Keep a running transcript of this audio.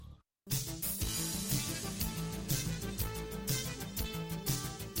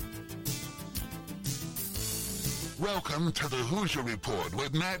Welcome to the Hoosier Report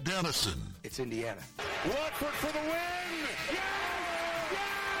with Matt Dennison. It's Indiana. Watford for the win! Yes! Yes!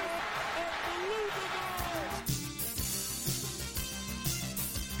 Unbelievable!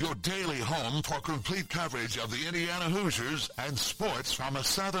 Your daily home for complete coverage of the Indiana Hoosiers and sports from a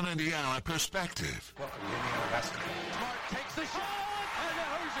Southern Indiana perspective. Welcome to Indiana basketball. Smart takes the shot, and the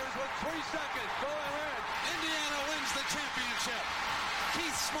Hoosiers with 3 seconds going red. Indiana wins the championship.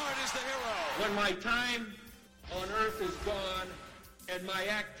 Keith Smart is the hero. When my time on earth is gone and my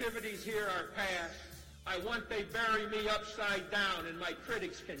activities here are past, I want they bury me upside down and my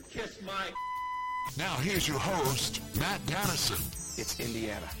critics can kiss my... Now here's your host, Matt Dennison. It's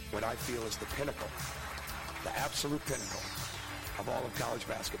Indiana, what I feel is the pinnacle, the absolute pinnacle of all of college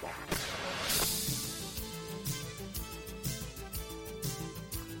basketball.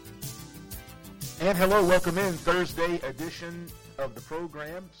 And hello, welcome in Thursday edition of the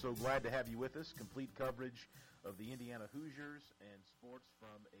program. So glad to have you with us. Complete coverage of the Indiana Hoosiers and sports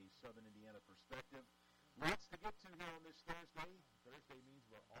from a Southern Indiana perspective. Lots to get to here on this Thursday. Thursday means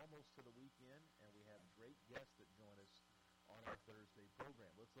we're almost to the weekend, and we have great guests that join us on our Thursday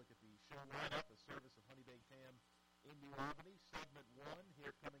program. Let's look at the show lineup, a service of Honey Baked Ham in New Albany. Segment 1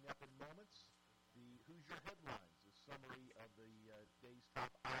 here coming up in moments. The Hoosier headlines, a summary of the day's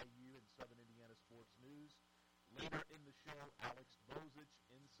top IU and Southern Indiana sports news. Later in the show, Alex Bozich,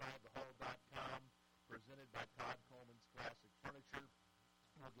 InsideTheHall.com, presented by Todd Coleman's Classic Furniture.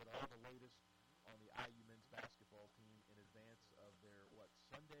 We'll get all the latest on the IU men's basketball team in advance of their,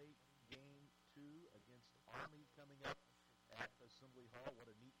 Sunday game 2 against Army coming up at Assembly Hall. What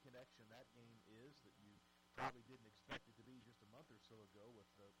a neat connection that game is that you probably didn't expect it to be just a month or so ago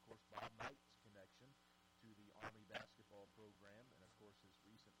with, of course, Bob Knight's connection to the Army basketball program and, of course, his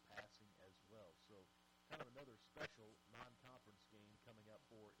recent passing as well. So kind of another special non-conference game coming up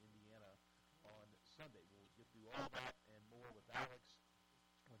for Indiana on Sunday. We'll get through all that and more with Alex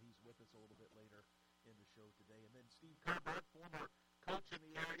when he's with us a little bit later in the show today. And then Steve Kerberg, former coach in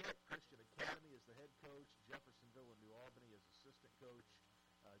the area, Christian Academy as the head coach, Jeffersonville and New Albany as assistant coach.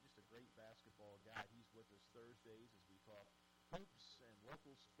 Just a great basketball guy. He's with us Thursdays as we talk hoops and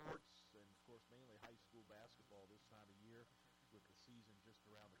local sports and, of course, mainly high school basketball this time of year with the season just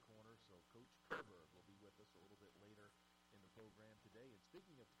around the corner. So Coach Kerberg will be with us a little bit later in the program today. And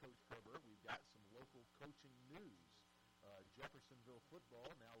speaking of Coach Kerberg, we've got some local coaching news. Jeffersonville football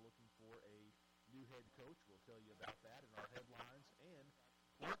now looking for a new head coach. We'll tell you about that in our headlines. And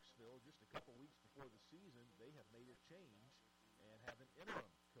Clarksville, just a couple weeks before the season, they have made a change and have an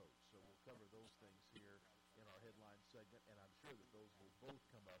interim coach. So we'll cover those things here in our headline segment, and I'm sure that those will both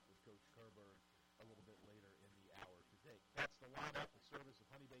come up with Coach Kerberg a little bit later in the hour today. That's the lineup, the service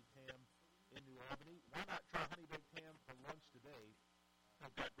of Honey Baked Ham in New Albany. Why not try Honey Baked Ham for lunch today?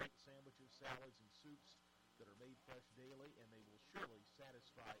 They've got great sandwiches, salads, and soups that are made fresh daily, and they will surely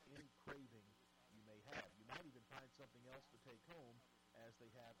satisfy any craving you may have. You might even find something else to take home as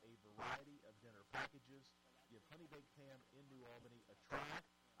they have a variety of dinner packages. Give Honey Baked Ham in New Albany a try.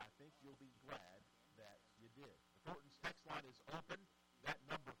 I think you'll be glad that you did. The Thornton's text line is open. That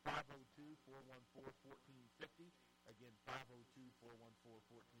number, 502-414-1450. Again,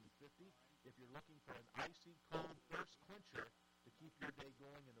 502-414-1450. If you're looking for an icy cold thirst quencher to keep your day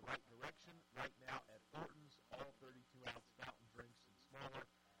going in the right direction, right now at Thornton's, all 32-ounce fountain drinks and smaller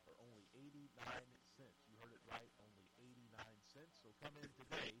are only 89 cents. You heard it right, only 89 cents. So come in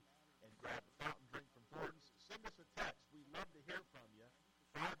today and grab a fountain drink from Thornton's. Send us a text. We'd love to hear from you.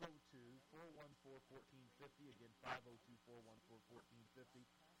 502-414-1450. Again, 502-414-1450.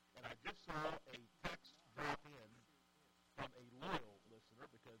 And I just saw a text drop in from a loyal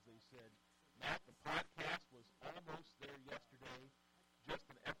listener because they said, Matt, the podcast was almost there yesterday. Just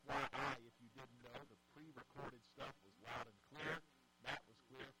an FYI, if you didn't know, the pre-recorded stuff was loud and clear. Matt was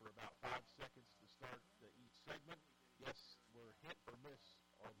clear for about 5 seconds to start each segment. Yes, we're hit or miss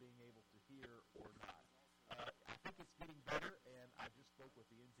on being able to hear or not. I think it's getting better, and I just spoke with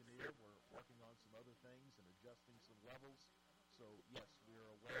the engineer. We're working on some other things and adjusting some levels. So, yes,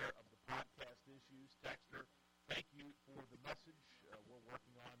 we're aware of the podcast issues. Texter, thank you for the message. We're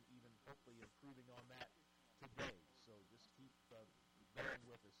working on even hopefully improving on that today. So just keep bearing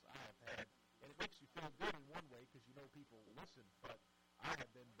with us. I have had, and it makes you feel good in one way because you know people listen, but I have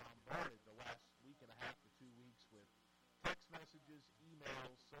been bombarded the last week and a half to 2 weeks with text messages,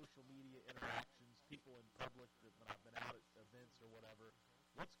 emails, social media interactions, people in public that when I've been out at events or whatever.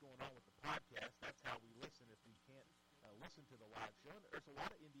 What's going on with the podcast? That's how we listen if we can't listen to the live show. And there's a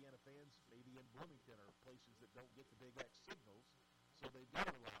lot of Indiana fans, maybe in Bloomington or places that don't get the Big X signals, so they've got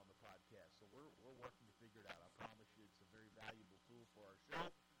to rely on the podcast. So we're working to figure it out. I promise you it's a very valuable tool for our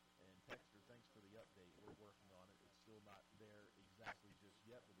show. And Texter, thanks for the update. We're working on it. It's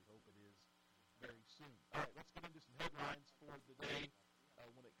very soon. All right, let's get into some headlines for the day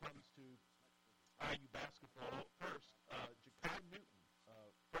when it comes to IU basketball. First, Ja'Kai Newton,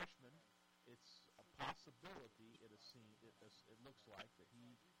 freshman. It's a possibility, it looks like, that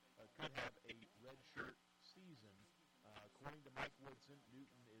he could have a redshirt season. According to Mike Woodson,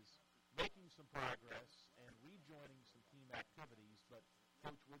 Newton is making some progress and rejoining some team activities, but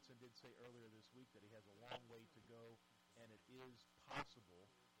Coach Woodson did say earlier this week that he has a long way to go, and it is possible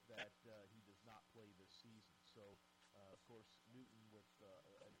that he does not play this season. So, of course, Newton with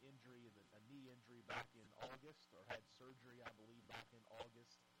an injury, a knee injury back in August, or had surgery, I believe, back in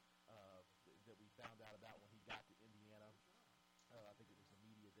August, that we found out about when he got to Indiana. I think it was a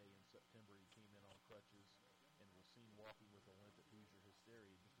media day in September. He came in on crutches and was seen walking with a limp at Hoosier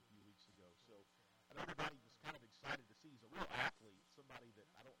Hysteria just a few weeks ago. So, and everybody was kind of excited to see. He's a real athlete, somebody that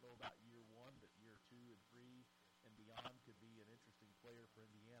I don't know about year one, but year 2 and 3 and beyond could be an interesting player for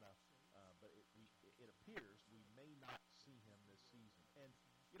Indiana. But it appears we may not see him this season. And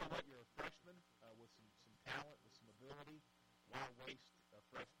you know what? You're a freshman with some talent, with some ability. Why waste a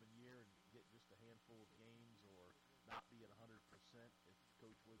freshman year and get just a handful of games or not be at 100% if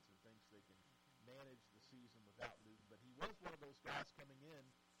Coach Woodson thinks they can manage the season without Newton? But he was one of those guys coming in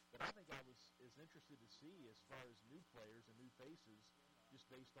that I think I was as interested to see as far as new players and new faces, just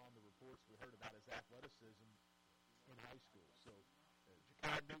based on the reports we heard about his athleticism in high school. So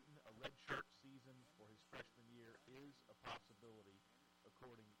Ja'Kai Newton, a redshirt season for his freshman year is a possibility,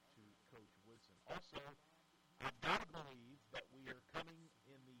 according to Coach Woodson. Also, I've got to believe that we are coming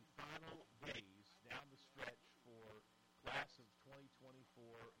in the final days down the stretch for class of 2024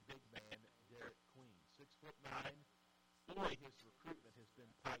 big man Derek Queen. 6'9". Boy, his recruitment has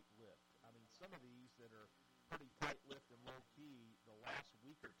been tight-lipped. I mean, some of these that are pretty tight-lipped and low-key, the last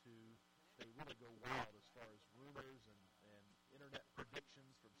week or two, they really go wild as far as rumors and internet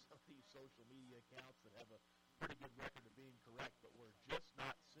predictions from some of these social media accounts that have a pretty good record of being correct, but we're just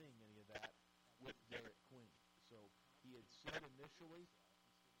not seeing any of that with Derek Queen. So he had said initially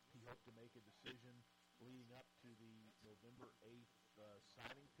he hoped to make a decision leading up to the November 8th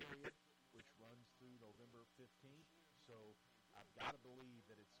signing period, which runs through November 15th. So I've got to believe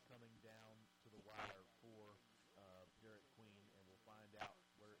that it's coming down to the wire for Derek Queen, and we'll find out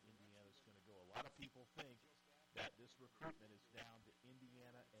where Indiana's going to go. A lot of people think that this recruitment is down to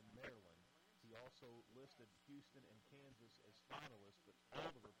Indiana and Maryland. He also listed Houston and Kansas as finalists, but all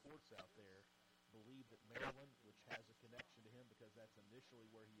the reports out there believe that Maryland, which has a connection to him because that's initially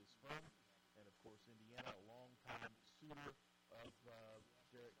where he is from, and of course Indiana, a long-time suitor of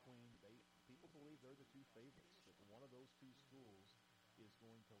Derek Queen, people believe they're the two favorites, that one of those two schools is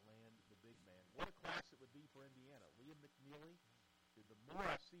going to land the big man. What a class it would be for Indiana. Liam McNeely, the more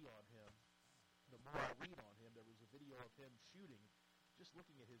I see on him, the more I read on him. There was a video of him shooting, just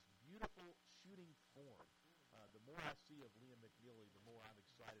looking at his beautiful shooting form. The more I see of Liam McNeely, the more I'm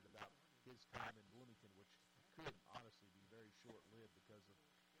excited about his time in Bloomington, which could honestly be very short-lived because of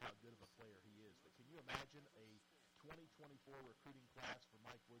how good of a player he is. But can you imagine a 2024 recruiting class for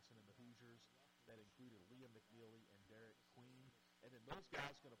Mike Woodson and the Hoosiers that included Liam McNeely and Derek Queen? And then those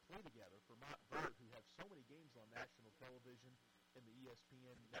guys going to play together for Montverde, who have so many games on national television in the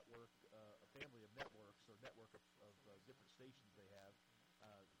ESPN network, a family of networks or network of different stations they have.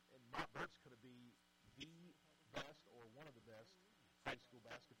 And Montverde's going to be the best or one of the best high school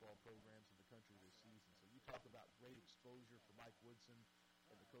basketball programs in the country this season. So you talk about great exposure for Mike Woodson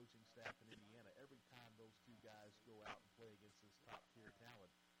and the coaching staff in Indiana. Every time those two guys go out and play against this top-tier talent,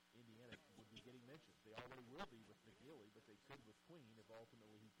 Indiana would be getting mentioned. They already will be with McNeely, but they could with Queen if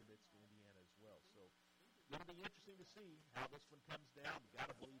ultimately he commits to Indiana as well. So it'll be interesting to see how this one comes down. You've got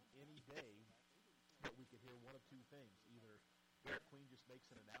to believe any day that we could hear one of two things. Either Derek Queen just makes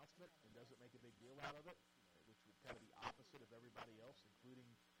an announcement and doesn't make a big deal out of it, which would kind of be opposite of everybody else, including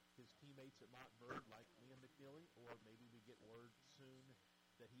his teammates at Montverde like Liam McNeely, or maybe we get word soon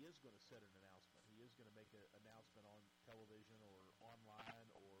that he is going to set an announcement. He is going to make an announcement on television or online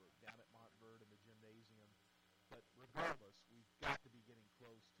or down at Montverde in the gymnasium. But regardless, we've got to be getting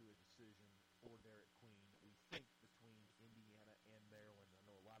close to a decision for Derek Queen. We think between Indiana and Maryland. I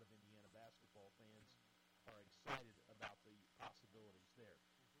know a lot of Indiana basketball fans are excited about the possibilities there.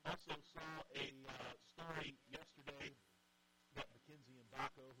 Also saw a story yesterday that Mackenzie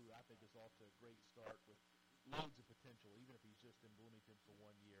Mbako, who I think is off to a great start with loads of potential, even if he's just in Bloomington for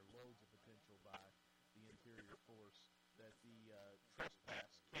 1 year, loads of potential by the interior force, that the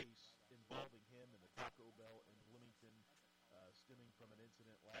trespass case involving him in the Taco Bell in Bloomington, stemming from an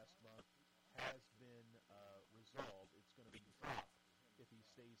incident last month, has been resolved. It's going to be dropped if he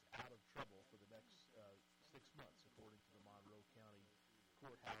stays out of trouble for the next 6 months, according to the Monroe County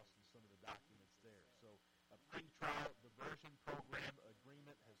Courthouse and some of the documents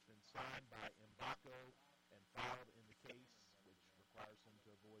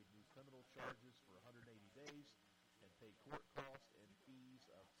support cost and fees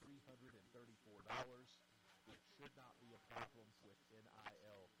of $334, which should not be a problem with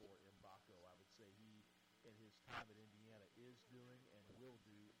NIL for Mbako. I would say he, in his time at Indiana, is doing and will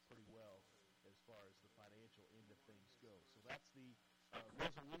do pretty well as far as the financial end of things go. So that's the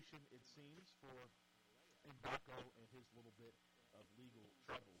resolution, it seems, for Mbako and his little bit of legal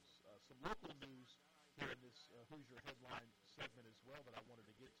troubles. Some local news here in this Hoosier headline segment as well that I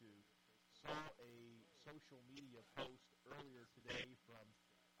wanted to get to. Saw a social media post earlier today from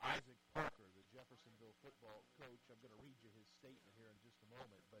Isaac Parker, the Jeffersonville football coach. I'm going to read you his statement here in just a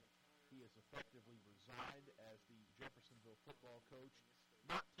moment, but he has effectively resigned as the Jeffersonville football coach.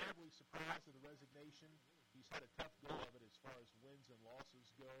 Not terribly surprised at the resignation. He's had a tough go of it as far as wins and losses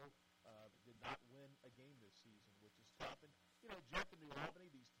go. Did not win a game this season, which is tough. And, Jeff and New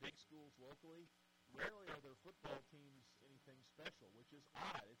Albany, these big schools locally, rarely are their football teams anything special, which is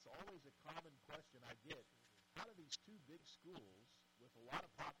odd. It's always a common question I get. How do these two big schools with a lot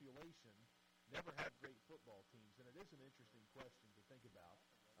of population never have great football teams? And it is an interesting question to think about.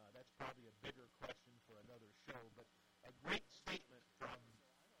 That's probably a bigger question for another show. But a great statement from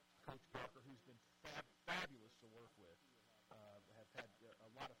Coach Parker, who's been fabulous to work with. Have had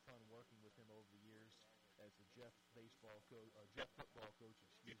a lot of fun working with him over the years as the Jeff football coach, and has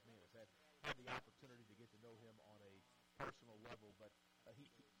had the opportunity to get to know him on a personal level. But he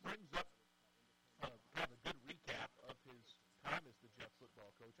brings up kind of a good recap of his time as the Jeff football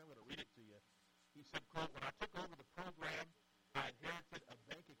coach. I'm going to read it to you. He said, quote, "When I took over the program, I inherited a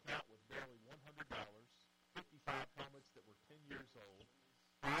bank account with barely $100, 55 helmets that were 10 years old,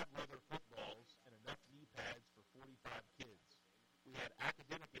 5 leather footballs, and enough knee pads for 45 kids. We had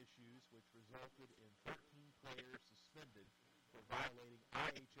academic issues, which resulted in 13 players suspended for violating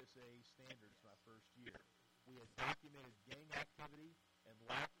IHSA standards my first year. We had documented gang activity and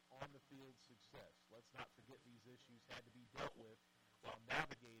lack on-the-field success. Let's not forget these issues had to be dealt with while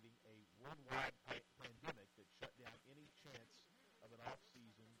navigating a worldwide pandemic that shut down any chance of an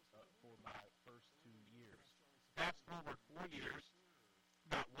off-season for my first 2 years. Fast forward 4 years,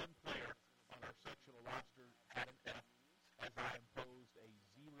 not one player on our sectional roster had an F, as I imposed a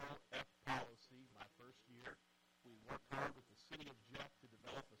 0F policy my first year. We worked hard with the city of Jeff to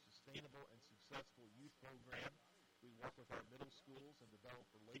develop a sustainable and successful youth program. We worked with our middle schools and developed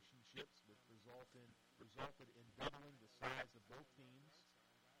relationships which resulted in doubling the size of both teams.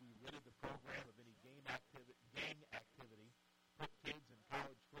 We ridded the program of any gang activity, put kids in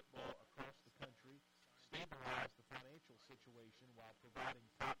college football across the country, stabilized the financial situation while providing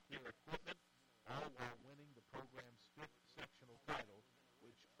top-tier equipment, all while winning the program's 5th sectional title,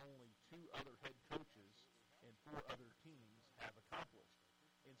 which only 2 other head coaches and 4 other teams have accomplished.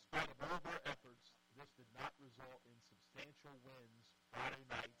 In spite of all of our efforts, this did not result in substantial wins Friday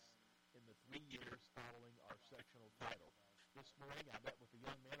nights in the 3 years following our sectional title. This morning, I met with the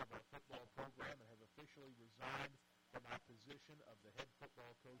young men of our football program and have officially resigned from my position of the head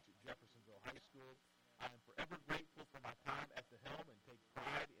football coach at Jeffersonville High School. I am forever grateful for my time at the helm and take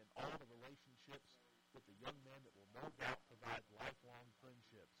pride in all the relationships with the young men that will no doubt provide lifelong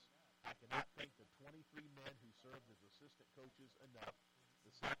friendships. I cannot thank the 23 men who served as assistant coaches enough.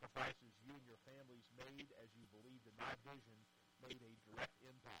 The sacrifices you and your families made as you believed in my vision made a direct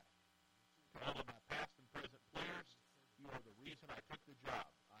impact. To all of my past and present players, you are the reason I took the job.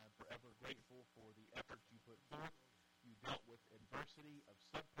 I am forever grateful for the efforts you put forth. You dealt with adversity of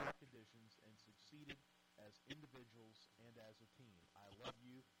subpar conditions and succeeded as individuals and as a team. I love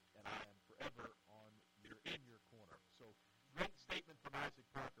you, and I am forever in your corner." So, great statement from Isaac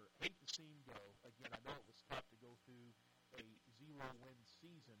Parker. Hate to see him go. Again, I know it was tough to go through a 0-win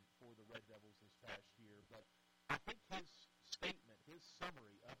season for the Red Devils this past year, but I think his statement, his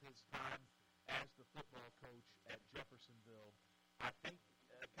summary of his time as the football coach at Jeffersonville, I think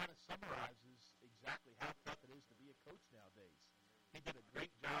kind of summarizes exactly how tough it is to be a coach nowadays. He did a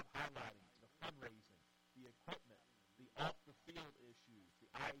great job highlighting the fundraising, the equipment, the off-the-field issues, the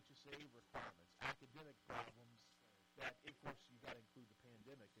IHSA requirements, academic problems that, of course, you've got to include the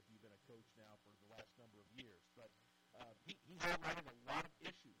pandemic if you've been a coach now for the last number of years. But he highlighted a lot of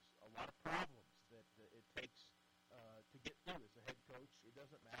issues, a lot of problems that it takes to get through as a head coach. It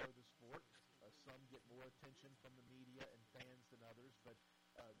doesn't matter the sport. Some get more attention from the media and fans than others. But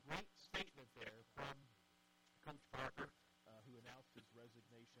great statement there from Coach Parker, who announced his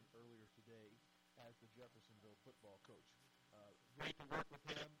resignation earlier today as the Jeffersonville football coach. Great to work with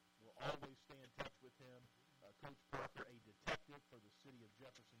him. We'll always stay in touch with him. Coach Parker, a detective for the city of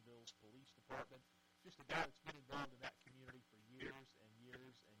Jeffersonville's police department. Just a guy that's been involved in that community for years and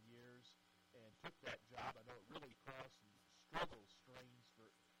years and years and took that job. I know it really caused some schedule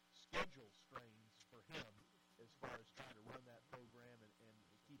strains for him as far as trying to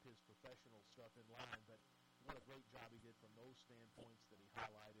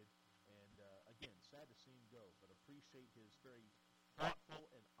appreciate his very thoughtful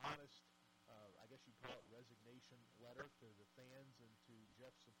and honest, I guess you'd call it resignation letter to the fans and to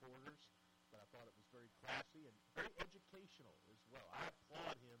Jeff's supporters. But I thought it was very classy and very educational as well. I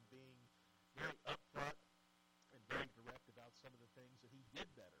applaud him being very upfront and very direct about some of the things that he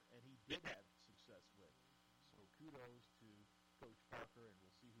did better and he did have success with. So kudos to Coach Parker, and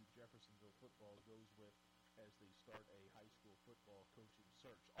we'll see who Jeffersonville football goes with as they start a high school football coaching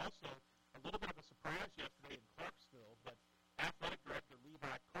search. Also, a little bit of a surprise yesterday in Clarksville, but Athletic Director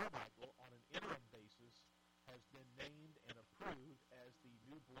Levi Carmichael, on an interim basis, has been named and approved as the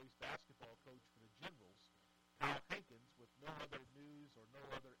new boys basketball coach for the Generals. Kyle Hankins, with no other news or no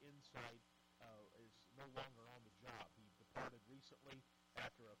other insight, is no longer on the job. He departed recently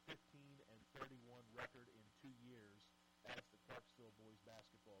after a 15-31 record in 2 years as the Clarksville boys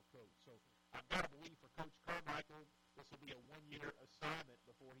basketball coach. So I've got to believe for Coach Carmichael, this will be a one-year assignment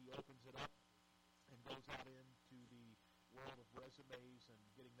before he opens it up and goes out into the world of resumes and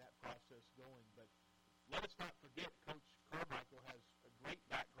getting that process going. But let us not forget, Coach Carmichael has a great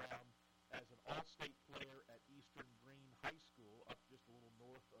background as an all-state player at Eastern Green High School, up just a little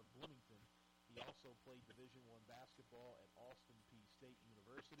north of Bloomington. He also played Division I basketball at Austin P State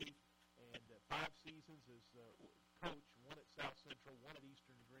University, and 5 seasons as coach, 1 at South Central, 1 at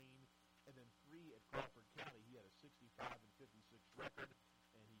Eastern Green, and then 3 at Crawford County. He had a 65-56 record,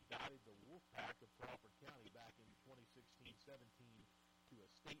 and he guided the Wolfpack of Crawford County back in 2016-17 to a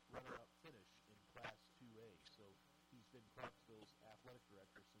state runner-up finish in Class 2A. So he's been Clarksville's athletic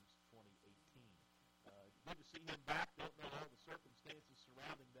director since 2018. Good to see him back. Don't know all the circumstances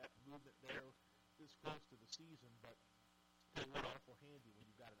surrounding that movement there this close to the season, but tell you what, awful handy when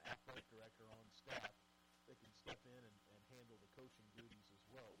you've got an athletic director on staff that can step in and handle the coaching duties as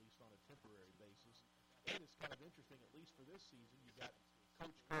well, at least on a temporary basis. And it's kind of interesting, at least for this season, you've got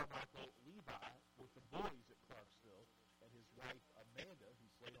Coach Carmichael Levi with the boys at Clarksville, and his wife Amanda, who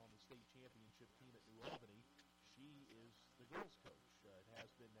played on the state championship team at New Albany. She is the girls' coach. It has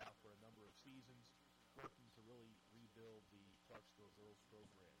been now for a number of seasons, working to really rebuild the Clarksville girls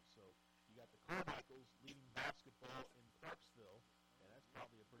program. So you got the Carmichaels leading basketball in Clarksville, and that's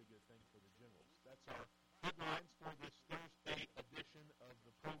probably a pretty good thing for the Generals. That's our headlines for this Thursday edition of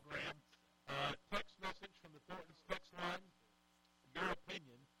the program. Text message from the Thornton's text line. Your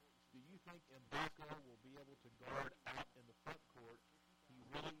opinion, do you think Mbako will be able to guard out in the front court? He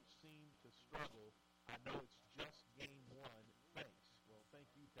really seemed to struggle. I know it's just game 1. Thanks. Well,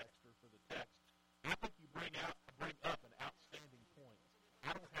 thank you, Texter, for the text. I think you bring up an outstanding point.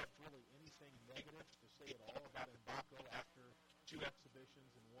 I don't have really anything negative to say at all about Mbako after 2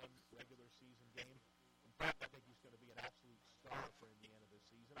 exhibitions and 1 regular season game. In fact, I think he's going to be an absolute star for Indiana this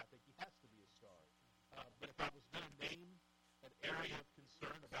season. I think he has to be a star. But if I was going to name an area of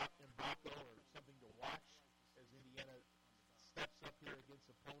concern about Mbako or something to watch as Indiana steps up here against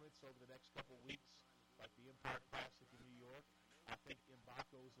opponents over the next couple of weeks, like the Empire Classic in New York, I think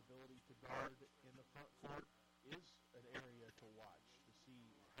Mbako's ability to guard in the front court is an area to watch to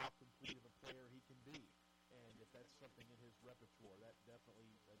see how complete of a player he can be. And if that's something in his repertoire, that definitely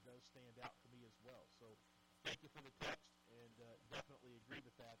does stand out to me as well. So thank you for the text, and definitely agree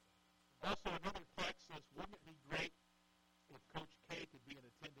with that. Also, another text says, wouldn't it be great if Coach K could be in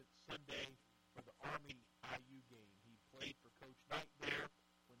attendance Sunday for the Army-IU game? He played for Coach Knight there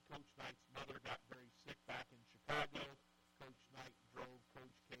when Coach Knight's mother got very sick back in Chicago. Coach Knight drove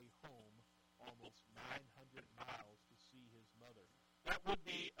Coach K home almost 900 miles to see his mother. That would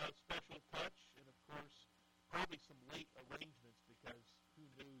be a special touch, and of course, probably some late arrangements, because who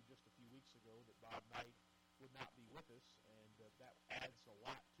knew just a few weeks ago that Bob Knight would not be with us, and that adds a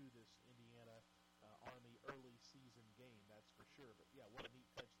lot to this Indiana Army early season game, that's for sure. But yeah, what a neat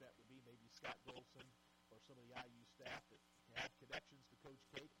touch that would be. Maybe Scott Golson or some of the IU staff that have connections to Coach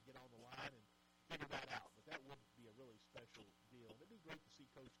K can get on the line and figure that out. But that would be a really special deal. And it'd be great to see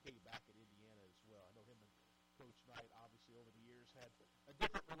Coach K back at Indiana as well. I know him and Coach Knight, obviously, over the years had a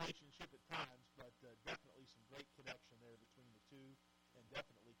different relationship at times, but definitely some great connection there between the two, and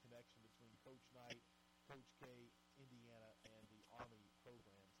definitely connection between Coach Knight, Coach K, Indiana, and the Army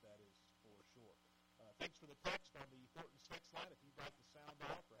programs, that is for sure. Thanks for the text on the Thornton's text line. If you'd like to sound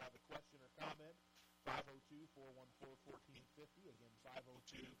off or have a question or comment, 502-414-1450. Again,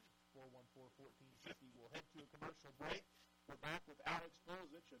 502-414-1450. We'll head to a commercial break. We're back with Alex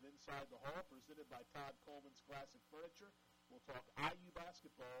Bozich of Inside the Hall, presented by Todd Coleman's Classic Furniture. We'll talk IU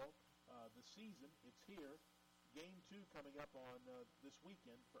basketball. The season, it's here. Game 2 coming up on this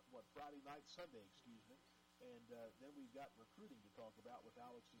weekend, Friday night, Sunday, excuse me. And then we've got recruiting to talk about with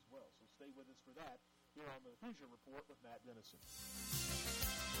Alex as well. So stay with us for that here on the Hoosier Report with Matt Dennison.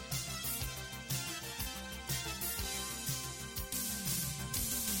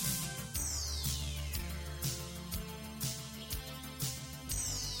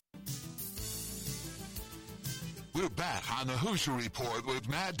 We're back on the Hoosier Report with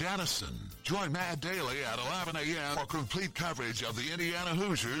Matt Dennison. Join Matt daily at 11 a.m. for complete coverage of the Indiana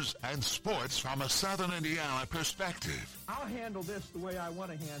Hoosiers and sports from a Southern Indiana perspective. I'll handle this the way I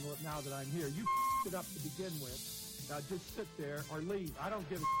want to handle it now that I'm here. You it up to begin with. Now just sit there or leave. I don't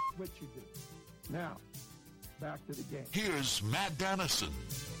give a what you do. Now, back to the game. Here's Matt Dennison.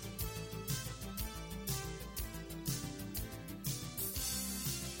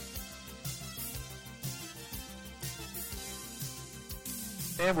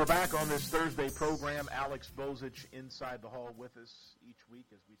 And we're back on this Thursday program. Alex Bozich inside the hall with us each week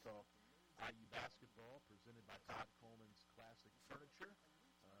as we talk IU basketball, presented by Todd Coleman's Classic Furniture.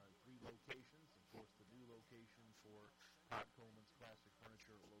 3 locations. Of course, the new location for Todd Coleman's Classic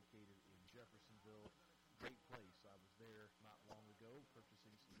Furniture located in Jeffersonville. Great place. I was there not long ago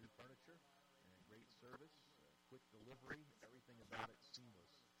purchasing some new furniture and great service, quick delivery, everything about it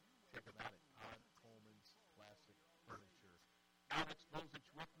seamless. Check them out at Todd Coleman's Classic Furniture. Alex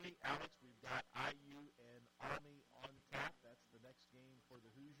Bozich with me. Alex, we've got IU and Army on tap. That's the next game for the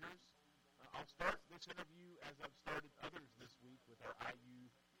Hoosiers. I'll start this interview, as I've started others this week, with our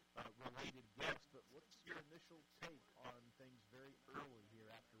IU-related guests. But what's your initial take on things very early here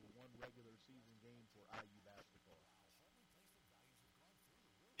after one regular season game for IU basketball?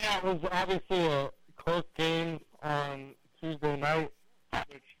 Yeah, it was obviously a close game on Tuesday night,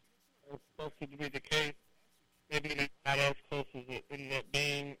 which was supposed to be the case. Maybe not as close as it ended up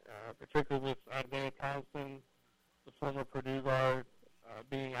being, particularly with Isaiah Thompson, the former Purdue guard,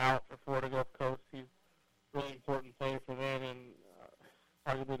 being out for Florida Gulf Coast. He's a really important player for them and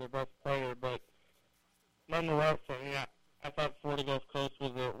arguably their best player. But nonetheless, I thought Florida Gulf Coast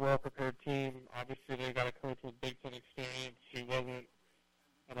was a well-prepared team. Obviously, they got a coach with Big Ten experience who wasn't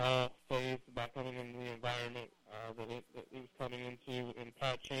at all fazed about coming into the environment that he was coming into in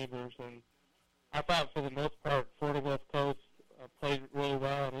Pat Chambers. And I thought for the most part, Florida Gulf Coast played really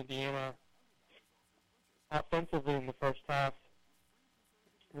well, and Indiana offensively in the first half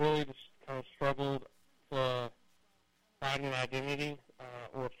really just kind of struggled to find an identity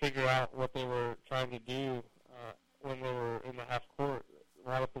or figure out what they were trying to do when they were in the half court. A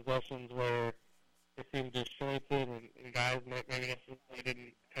lot of possessions where it seemed disjointed, and guys maybe necessarily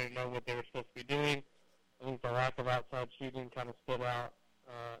didn't kind of know what they were supposed to be doing. I think the lack of outside shooting kind of stood out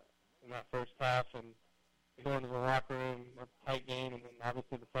in that first half, and they go into the locker room, a tight game, and then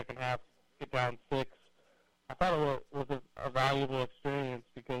obviously the second half, get down 6. I thought it was a valuable experience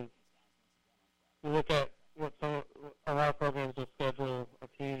because you look at what a lot of programs will schedule a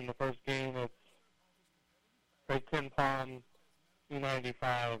team in the first game that's say 10 palm,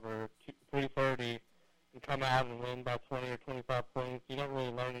 295 or 330, and come out and win by 20 or 25 points. You don't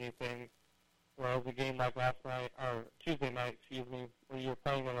really learn anything. Whereas a game like last night, or Tuesday night, where you were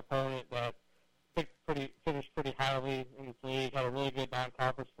playing an opponent that finished pretty highly in this league, had a really good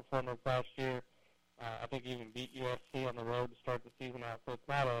non-conference performance last year. I think even beat USC on the road to start the season out. So it's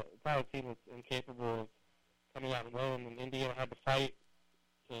not a team that's incapable of coming out and winning. And Indiana had to fight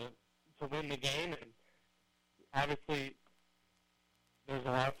to win the game. And obviously, there's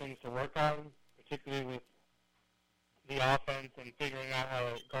a lot of things to work on, particularly with the offense and figuring out how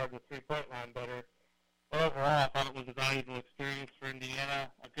to guard the three-point line better. But overall, I thought it was a valuable experience for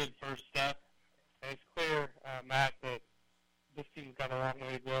Indiana, a good first step. And it's clear, Matt, that this team's got a long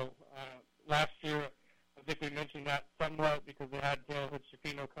way to go. Last year, I think we mentioned that somewhat because they had Dale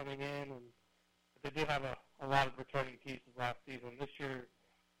Hood-Schifino coming in, and they did have a lot of returning pieces last season. This year,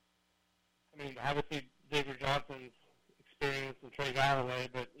 obviously, Xavier Johnson's experience and Trey Galloway,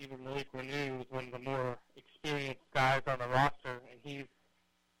 but even Malik Renew was one of the more experienced guys on the roster, and he's,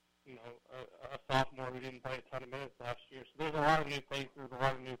 a sophomore who didn't play a ton of minutes last year. So there's a lot of new faces, a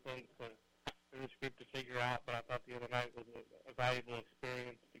lot of new things for this group to figure out, but I thought the other night was a valuable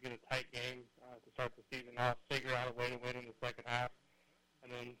experience to get a tight game to start the season off, figure out a way to win in the second half,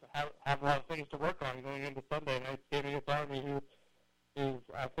 and then have a lot of things to work on going into Sunday night's game against Army, who is,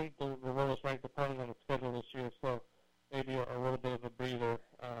 I think, the lowest ranked opponent on the schedule this year, so maybe a little bit of a breather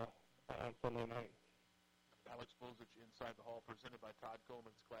on Sunday night. Alex Bozich inside the hall, presented by Todd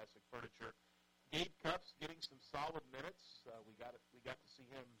Coleman's Classic Furniture. Gabe Cupps getting some solid minutes. We got to see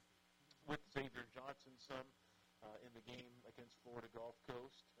him with Xavier Johnson some in the game against Florida Gulf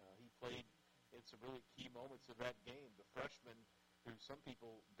Coast. He played in some really key moments of that game. The freshman who some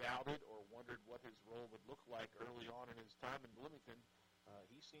people doubted or wondered what his role would look like early on in his time in Bloomington,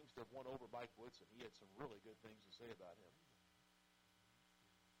 he seems to have won over Mike Woodson. He had some really good things to say about him.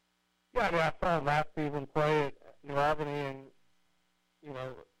 Yeah, I saw him last season play at New Albany, and,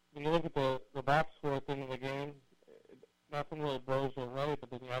 when you look at the box score at the end of the game, nothing really blows you away,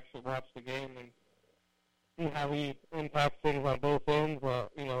 but then you actually watch the game, and see how he impacts things on both ends.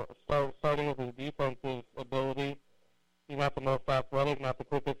 Starting with his defensive ability. He's not the most athletic, not the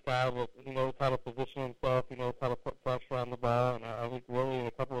quickest guy, but he knows how to position himself. He knows how to put pressure on the ball. And I think really in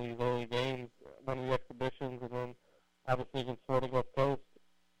a couple of these early games, one of the exhibitions, and then obviously against Florida Gulf Coast,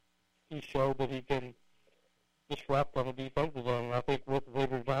 he showed that he can disrupt on the defensive end. And I think with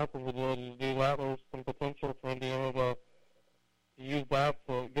Xavier Johnson's ability to do that, there's some potential for Indiana to use that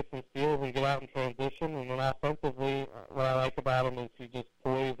to get some steals and get out in transition. And then offensively, what I like about him is he's just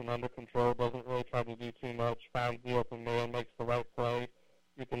poised and under control, doesn't really try to do too much, finds the open man, makes the right play.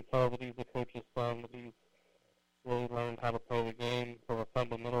 You can tell that he's a coach's son, that he's really learned how to play the game from a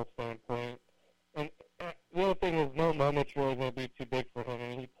fundamental standpoint. And the other thing is no moment's really going to be too big for him. I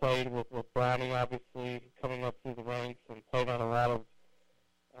mean, he played with Browning, obviously, coming up through the ranks and played on a lot of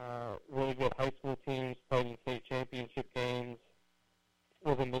really good high school teams, played in state championship games,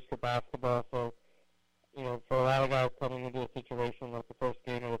 was in Mr. Basketball. So, for a lot of guys coming into a situation like the first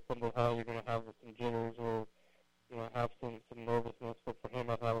game of the Thunderhall, Hall, you're going to have some jitters or, have some nervousness. But for him,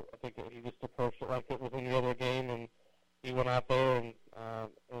 I think that he just approached it like it was any other game, and he went out there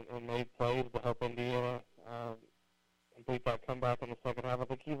and made plays to help Indiana complete that comeback in the second half. I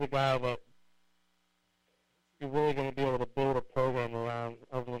think he's a guy that you're really going to be able to build a program around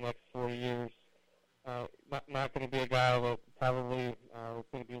over the next 4 years. Not going to be a guy that probably is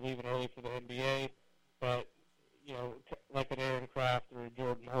going to be leaving early for the NBA, but, like an Aaron Kraft or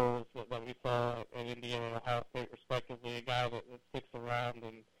Jordan Hose that we saw at Indiana and Ohio State respectively, a guy that sticks around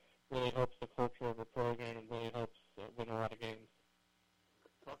and really helps the culture of the program and really helps win a lot of games.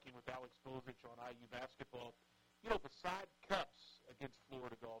 Talking with Alex Bozich on IU basketball, beside cups against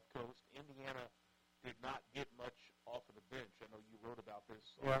Florida Gulf Coast, Indiana did not get much off of the bench. I know you wrote about this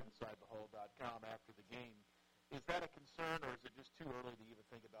on InsideTheHall.com after the game. Is that a concern, or is it just too early to even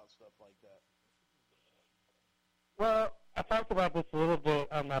think about stuff like that? Well, I talked about this a little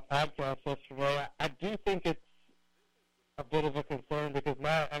bit on my podcast yesterday. I do think it's a bit of a concern because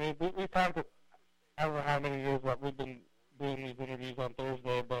we talked, I don't know how many years we've been doing these interviews on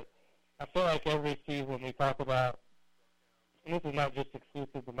Thursday, but I feel like every season we talk about, and this is not just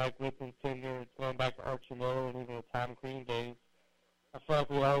exclusive to Mike Whitman's tenure, it's going back to Archie Miller and even the Tom Crean days. I feel like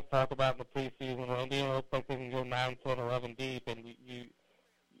we always talk about in the preseason when Indiana looks like they can go 9, 10, 11 deep, and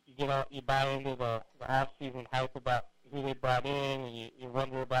you buy into the off-season hype about who they brought in, and you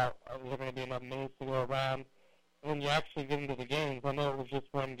wonder about are there going to be enough minutes to go around. And when you actually get into the games, I know it was just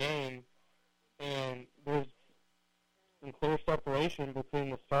one game, and there's some clear separation between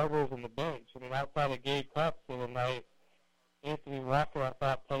the starters and the bench. I mean, outside of Gabe Cups the other night, Anthony Walker, I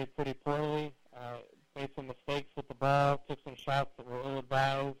thought, played pretty poorly, made some mistakes with the ball, took some shots that were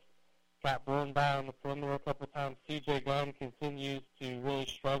ill-advised, got burned by on the perimeter a couple of times. C.J. Gunn continues to really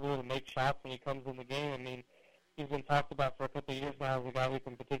struggle to make shots when he comes in the game. I mean, he's been talked about for a couple of years now as a guy who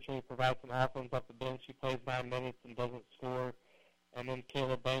can potentially provide some offense off the bench. He plays 9 minutes and doesn't score. And then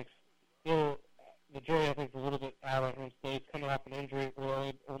Caleb Banks, still, the jury, I think, is a little bit out on him. Still, he's coming off an injury where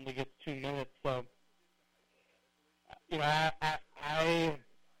he only gets 2 minutes. So,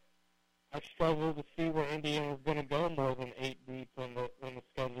 I struggle to see where Indiana is going to go more than 8 deep when the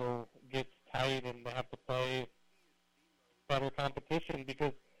schedule gets tight and they have to play better competition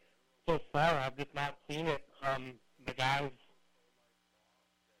because so far I've just not seen it from the guys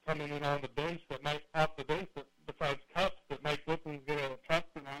coming in on the bench that might off the bench besides Cups that Mike Whitman's going to trust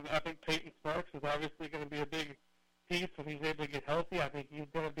him on. I think Peyton Sparks is obviously going to be a big piece when he's able to get healthy. I think he's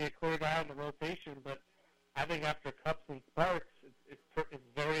going to be a clear guy in the rotation, but I think after Cups and Sparks, it's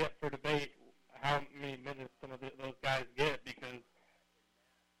very up for debate how many minutes some of those guys get because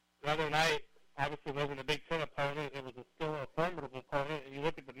the other night obviously wasn't a Big Ten opponent. It was still a formidable opponent. And you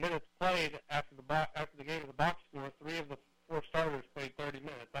look at the minutes played after the game of the box score, 3 of the 4 starters played 30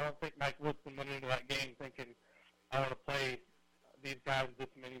 minutes. I don't think Mike Woodson went into that game thinking, I want to play these guys this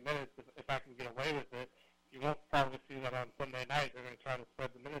many minutes if I can get away with it. You won't probably see that on Sunday night. They're going to try to spread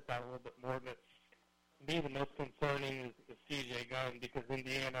the minutes out a little bit more. But to me, the most concerning is C.J. Gunn because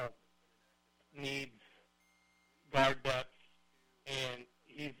Indiana needs guard depth, and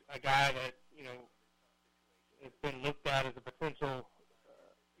he's a guy that, has been looked at as a potential,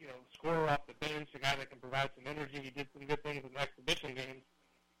 scorer off the bench, a guy that can provide some energy. He did some good things in the exhibition games.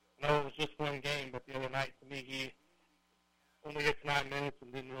 I know it was just one game, but the other night, to me, he only gets 9 minutes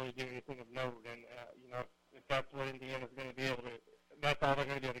and didn't really do anything of note. And, if that's what Indiana's going to be able to, that's all they're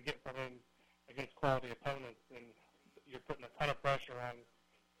going to be able to get from him against quality opponents, and you're putting a ton of pressure on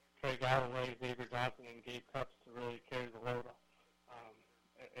Trey Galloway, Xavier Johnson, and Gabe Cups to really carry the load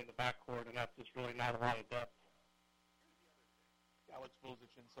in the backcourt, and that's just really not a lot of depth. Alex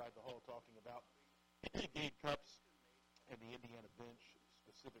Bozich inside the hall talking about gained cups, and the Indiana bench,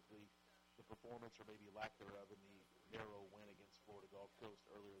 specifically the performance or maybe lack thereof in the narrow win against Florida Gulf Coast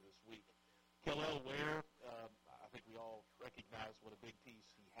earlier this week. Kel'el Ware, I think we all recognize what a big piece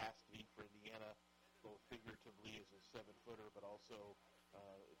he has to be for Indiana, both figuratively as a 7-footer, but also,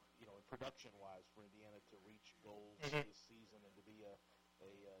 in production-wise for Indiana to reach goals this season and to be a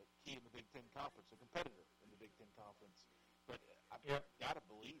key in the Big Ten Conference, a competitor in the Big Ten Conference. But I've got to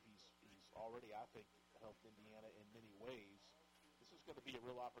believe he's already, I think, helped Indiana in many ways. This is going to be a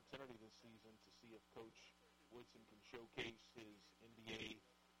real opportunity this season to see if Coach Woodson can showcase his NBA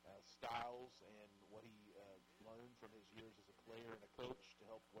styles and what he learned from his years as a player and a coach to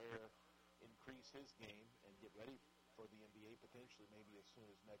help Ware increase his game and get ready for the NBA potentially maybe as soon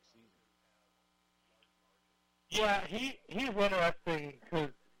as next season. Yeah, he's interesting because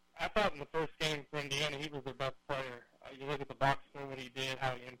I thought in the first game for Indiana he was their best player. You look at the box score, what he did,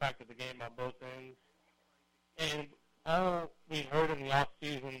 how he impacted the game on both ends. And all we heard in the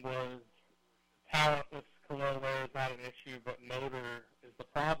offseason was talent with Kel'el Ware is not an issue, but motor is the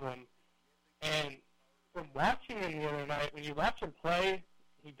problem. And from watching him the other night, when you watch him play,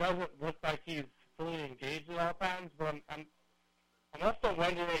 he doesn't look like he's fully engaged at all times, but I'm also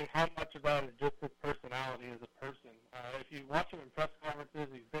wondering how much of that is just his personality as a person. If you watch him in press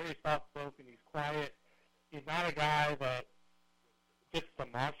conferences, he's very soft-spoken, he's quiet. He's not a guy that gets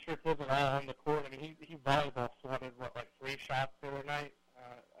demonstrative at all on the court. I mean, he volleyball swatted, 3 shots the other night?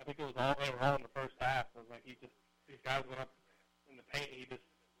 I think they were all in the first half. It was like these guys went up in the paint and he just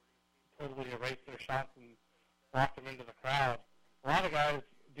totally erased their shots and walked them into the crowd. A lot of guys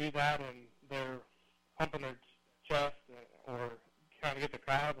do that and they're pumping their chest or trying to get the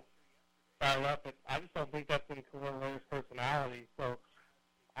crowd fired up. But I just don't think that's in Kel'el Ware's personality. So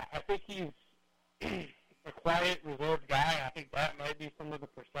I think he's a quiet, reserved guy. I think that might be some of the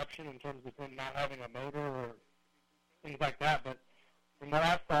perception in terms of him not having a motor or things like that. But from what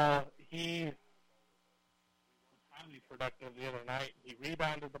I saw, he was highly productive the other night. He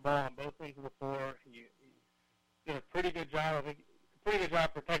rebounded the ball on both ends of the floor. He did a pretty good job. I think pretty good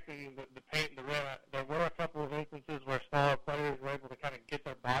job protecting the paint and the rim. There were a couple of instances where smaller players were able to kind of get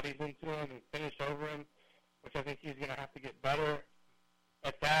their bodies into him and finish over him, which I think he's going to have to get better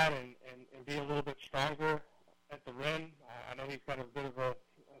at that and be a little bit stronger at the rim. I know he's got a bit of a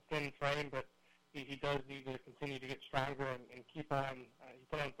thin frame, but he does need to continue to get stronger and keep on. He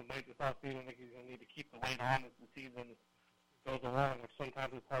put on some weight this offseason. I think he's going to need to keep the weight on as the season goes along, which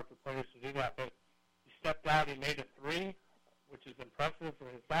sometimes it's hard for players to do that. But he stepped out. He made a 3, which is impressive for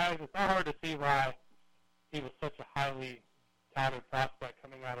his size. It's not hard to see why he was such a highly touted prospect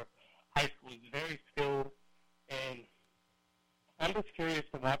coming out of high school. He's very skilled, and I'm just curious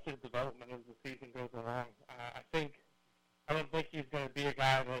to watch his development as the season goes along. I don't think he's going to be a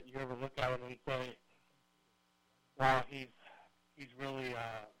guy that you ever look at him and say, wow, he's really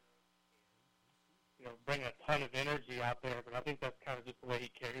bring a ton of energy out there. But I think that's kind of just the way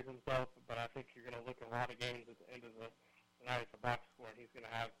he carries himself. But I think you're going to look at a lot of games at the end of the night at the box score, and he's going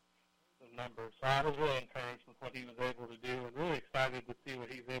to have some numbers. So I was really encouraged with what he was able to do and really excited to see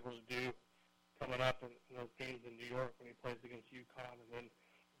what he's able to do coming up in those games in New York when he plays against UConn and then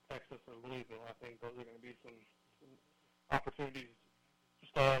Texas or Louisville. I think those are going to be some opportunities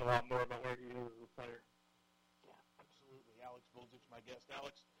just to learn a lot more about where he is as a player. Yeah, absolutely. Alex Bulzic, my guest.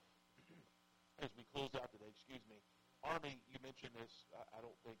 Alex, as we close out today, Army, you mentioned this, I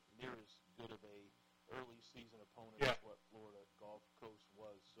don't think near as good of a early season opponent as what Florida Gulf Coast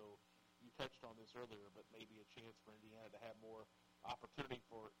was. So you touched on this earlier, but maybe a chance for Indiana to have more opportunity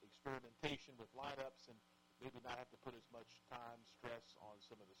for experimentation with lineups and maybe not have to put as much time, stress on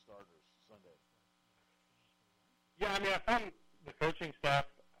some of the starters Sunday. Yeah, I mean, I found the coaching staff,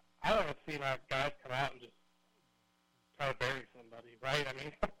 I don't see guys come out and just try to bury somebody, right? I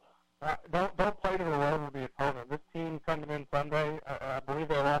mean, don't play to the level of the opponent. This team coming in Sunday, I believe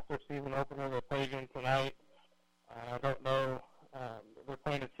they lost their season opener. They play again tonight. I don't know. They're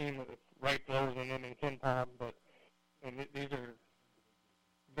playing a team that's right lower than them in KenPom, but these are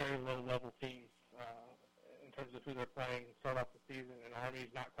very low-level teams in terms of who they're playing to start off the season. And Army's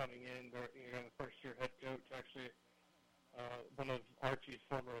not coming in. They're the first-year head coach, actually. One of Archie's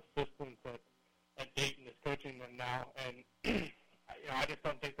former assistants at Dayton is coaching them now. And I just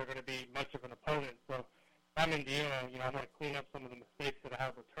don't think they're going to be much of an opponent. So if I'm Indiana, I want to clean up some of the mistakes that I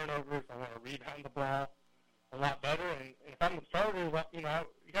have with turnovers. I want to rebound the ball a lot better. And if I'm the starter, you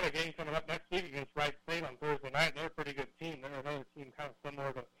got a game coming up next week against Wright State on Thursday night. They're a pretty good team. They're another team kind of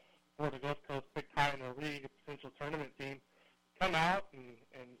similar to Florida Gulf Coast, picked high in the league, a potential tournament team. Come out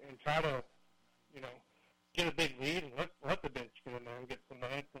and try to, get a big lead and let the bench get in there and get some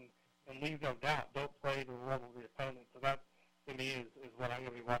minutes and and leave no doubt. Don't play to the level of the opponent. So that, to me, is what I'm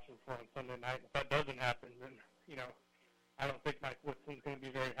going to be watching for on Sunday night. If that doesn't happen, then, I don't think Mike Woodson's going to be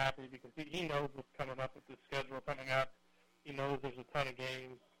very happy because he knows what's coming up with this schedule coming up. He knows there's a ton of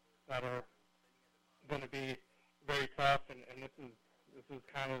games that are going to be very tough, and this is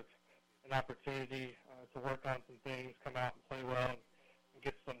kind of an opportunity to work on some things, come out and play well, and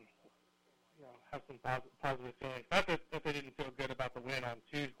get some, have some positive feelings. Not that they didn't feel good about the win on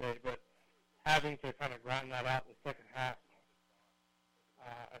Tuesday, but having to kind of grind that out in the second half,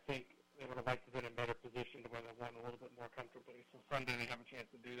 I think they would have liked to have been in a better position to win the one a little bit more comfortably. So Sunday they have a chance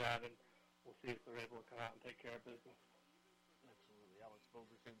to do that, and we'll see if they're able to come out and take care of business. Absolutely. Alex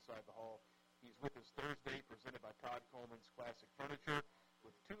Bogus inside the hall. He's with us Thursday, presented by Todd Coleman's Classic Furniture,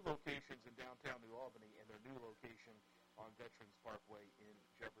 with 2 locations in downtown New Albany and their new location on Veterans Parkway in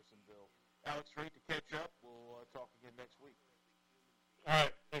Jeffersonville. Alex, great to catch up. We'll talk again next week. All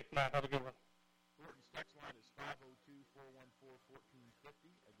right. Thanks, Matt. Have a good one. Thornton's text line is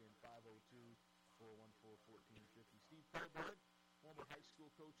 502-414-1450. Again, 502-414-1450. Steve Kerberg, former high school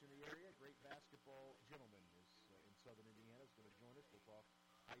coach in the area, great basketball gentleman, is in Southern Indiana, is going to join us. We'll talk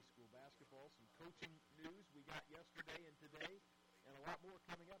high school basketball, some coaching news we got yesterday and today, and a lot more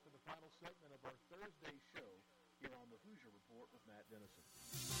coming up in the final segment of our Thursday show here on the Hoosier Report with Matt Dennison.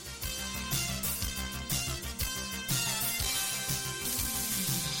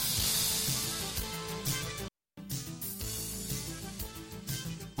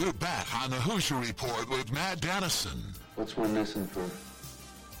 We're back on the Hoosier Report with Matt Dennison. Let's win this one for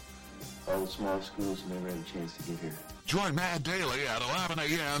all the small schools and never had a chance to get here. Join Matt daily at 11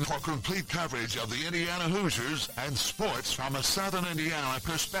 a.m. for complete coverage of the Indiana Hoosiers and sports from a Southern Indiana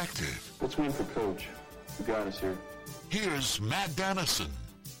perspective. Let's win for Coach, who got us here. Here's Matt Dennison.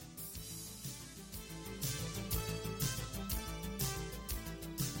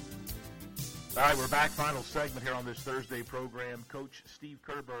 All right, we're back. Final segment here on this Thursday program. Coach Steve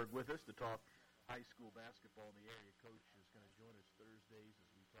Kerberg with us to talk high school basketball in the area. Coach is going to join us Thursdays as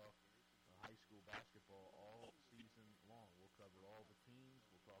we talk high school basketball all season long. We'll cover all the teams.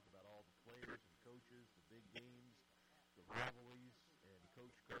 We'll talk about all the players and coaches, the big games, the rivalries. And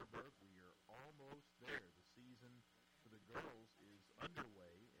Coach Kerberg, we are almost there. The season for the girls is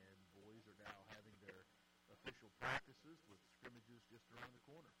underway, and boys are now having their official practices with scrimmages just around the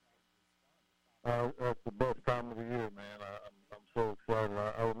corner. That's the best time of the year, man. I'm so excited.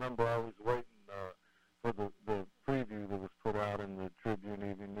 I remember I was waiting for the preview that was put out in the Tribune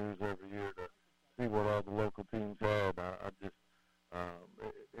Evening News every year to see what all the local teams had.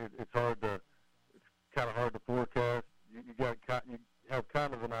 It's kind of hard to forecast. You have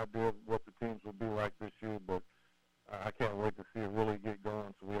kind of an idea of what the teams will be like this year, but I can't wait to see it really get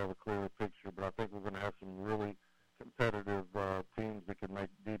going so we have a clearer picture. But I think we're going to have some really competitive teams that can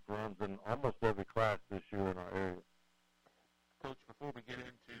make deep runs in almost every class this year in our area. Coach, before we get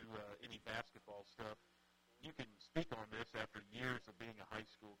into any basketball stuff, you can speak on this after years of being a high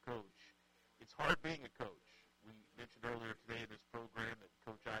school coach. It's hard being a coach. We mentioned earlier today in this program that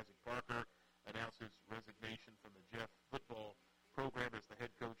Coach Isaac Parker announced his resignation from the Jeff football program as the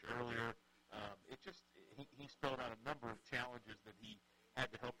head coach earlier. He spelled out a number of challenges that he had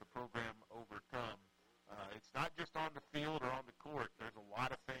to help the program overcome. It's not just on the field or on the court. There's a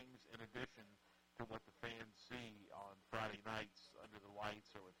lot of things in addition to what the fans see on Friday nights under the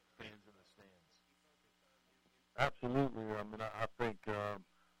lights or with fans in the stands. Absolutely. I mean, I think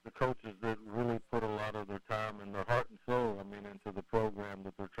the coaches that really put a lot of their time and their heart and soul, into the program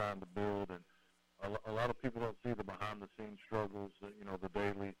that they're trying to build. And a lot of people don't see the behind-the-scenes struggles, the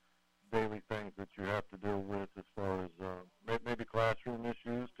daily things that you have to deal with as far as maybe classroom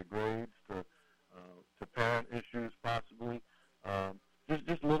issues to grades to parent issues possibly.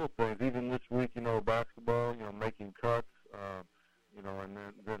 Just little things. Even this week, basketball, making cuts, and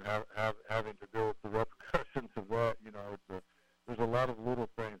then having to deal with the repercussions of that. There's a lot of little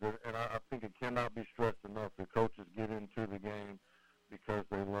things, and I think it cannot be stressed enough that coaches get into the game because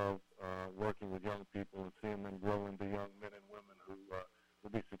they love working with young people and seeing them grow into young men and women who will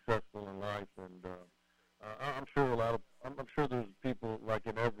be successful in life. And I'm sure there's people like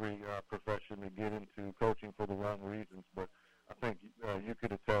in every profession that get into coaching for the wrong reasons, but I think you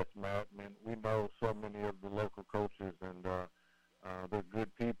could attest, Matt. We know so many of the local coaches, and they're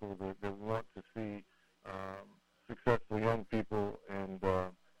good people that want to see successful young people, and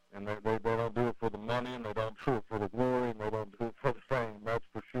they don't do it for the money, and they don't do it for the glory, and they don't do it for the fame. That's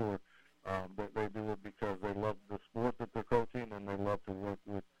for sure. But they do it because they love the sport that they're coaching, and they love to work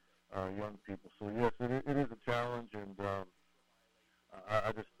with young people. So yes, it is a challenge, and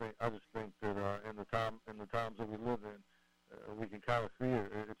I just think that in the times that we live in, we can kind of see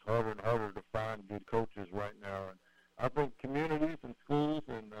it. It's harder and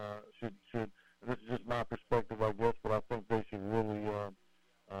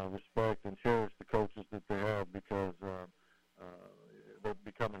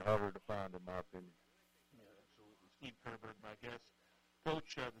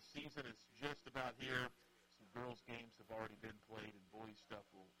the season is just about here. Some girls' games have already been played, and boys' stuff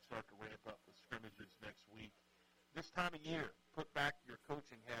will start to ramp up with scrimmages next week. This time of year, put back your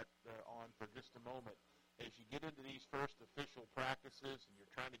coaching hat on for just a moment. As you get into these first official practices and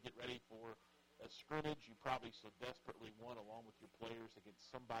you're trying to get ready for a scrimmage you probably so desperately want, along with your players, against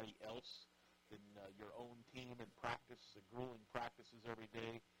somebody else than your own team in practice, grueling practices every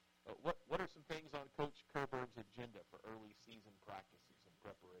day. What are some things on Coach Kerberg's agenda for early season practices and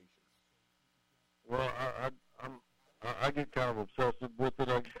preparations? Well, I get kind of obsessive with it,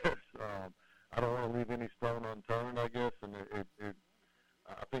 I guess. I don't want to leave any stone unturned, I guess, and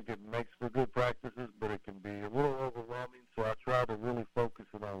I think it makes for good practices, but it can be a little overwhelming. So I try to really focus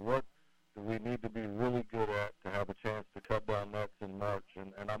on what do we need to be really good at to have a chance to cut down nets in March,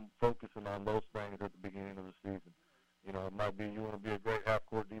 and I'm focusing on those things at the beginning of the season. You know, it might be you want to be a great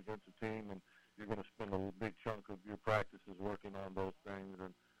half-court defensive team, and you're going to spend a big chunk of your practices working on those things,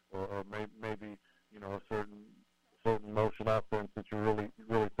 and or maybe you know a certain motion offense that you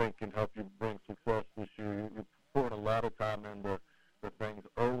really think can help you bring success this year. You're pouring a lot of time into the things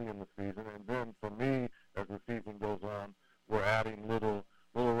early in the season, and then for me, as the season goes on, we're adding little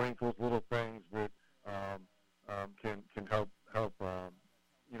wrinkles, little things that can help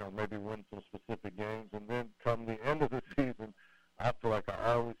you know, maybe win some specific games. And then come the end of the season, I feel like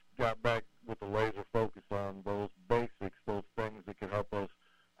I always got back with a laser focus on those basics, those things that can help us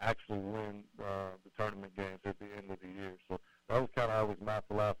actually win the tournament games at the end of the year. So that was kind of always my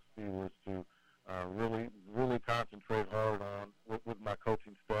philosophy, was to really concentrate hard on with my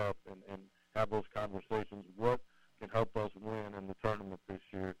coaching staff and have those conversations. What can help us win in the tournament this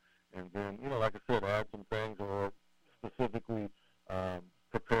year? And then, you know, like I said, add some things or specifically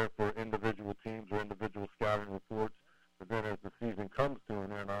prepare for individual teams or individual scouting reports. But then as the season comes to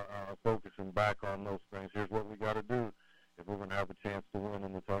an end, I'm focusing back on those things. Here's what we got to do if we're going to have a chance to win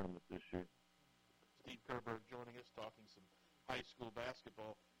in the tournament this year. Steve Kerberg joining us, talking some high school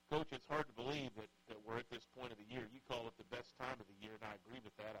basketball. Coach, it's hard to believe that we're at this point of the year. You call it the best time of the year, and I agree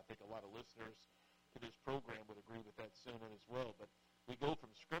with that. I think a lot of listeners to this program would agree with that sentiment as well. But we go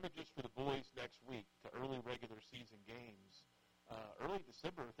from scrimmages for the boys next week to early regular season games. Early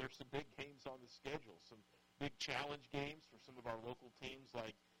December, there's some big games on the schedule, some big challenge games for some of our local teams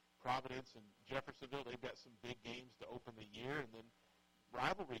like Providence and Jeffersonville. They've got some big games to open the year, and then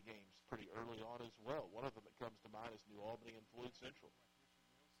rivalry games pretty early on as well. One of them that comes to mind is New Albany and Floyd Central.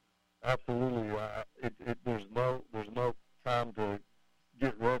 Absolutely. There's no time to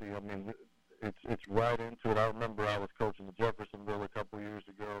get ready. I mean, it's right into it. I remember I was coaching at Jeffersonville a couple of years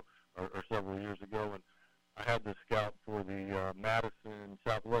ago, or several years ago, and I had to scout for the Madison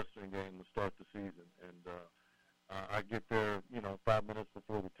Southwestern game to start the season, and I get there, 5 minutes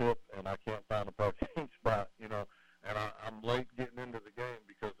before the tip, and I can't find a parking spot, and I'm late getting into the game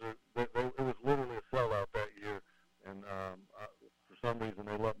because it was literally a sellout that year, and for some reason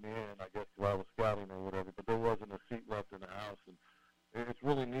they let me in, I guess because I was scouting or whatever, but there wasn't a seat left in the house, and it's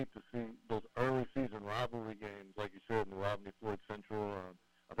really neat to see those early season rivalry games, like you said, New Albany, Floyd Central.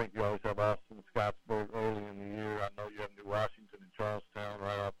 I think you always have Austin and Scottsburg early in the year. I know you have New Washington and Charlestown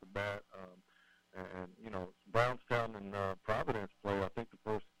right off the bat. And Brownstown and Providence play, I think, the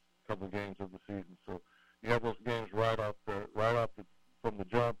first couple of games of the season. So you have those games from the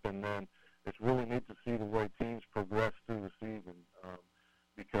jump, and then it's really neat to see the way teams progress through the season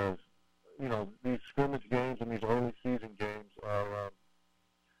because, these scrimmage games and these early season games are,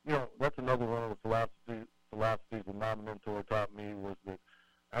 that's another one of the philosophies that my mentor taught me, was that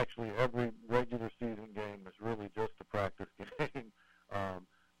actually every regular season game is really just a practice game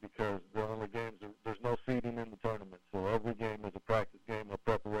because the only games, there's no seeding in the tournament. So every game is a practice game, a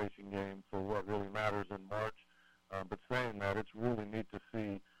preparation game for what really matters in March. But saying that, it's really neat to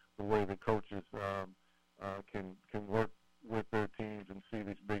see the way the coaches can work with their teams and see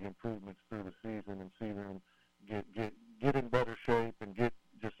these big improvements through the season and see them get in better shape and get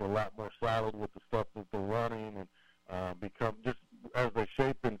just a lot more solid with the stuff that they're running and become just as they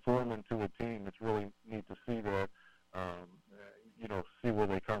shape and form into a team. It's really neat to see that, see where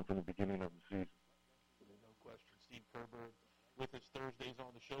they come from the beginning of the season. No question. Steve Kerberg with us Thursdays on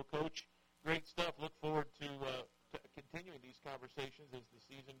the show. Coach, great stuff. Look forward to continuing these conversations as the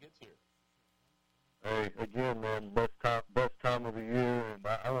season gets here. Hey, again, man, best time of the year, and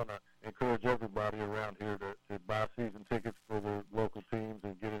I want to encourage everybody around here to buy season tickets for their local teams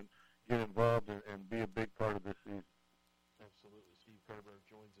and get involved and be a big part of this season. Absolutely. Steve Kerberg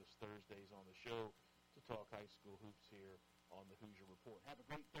joins us Thursdays on the show to talk high school hoops here on the Hoosier Report. Have a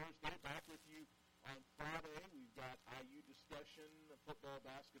great Thursday. Back with you on Friday. We've got IU discussion, football,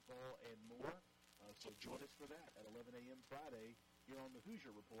 basketball, and more. So join us for that at 11 a.m. Friday here on the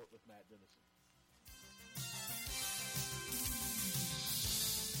Hoosier Report with Matt Dennison.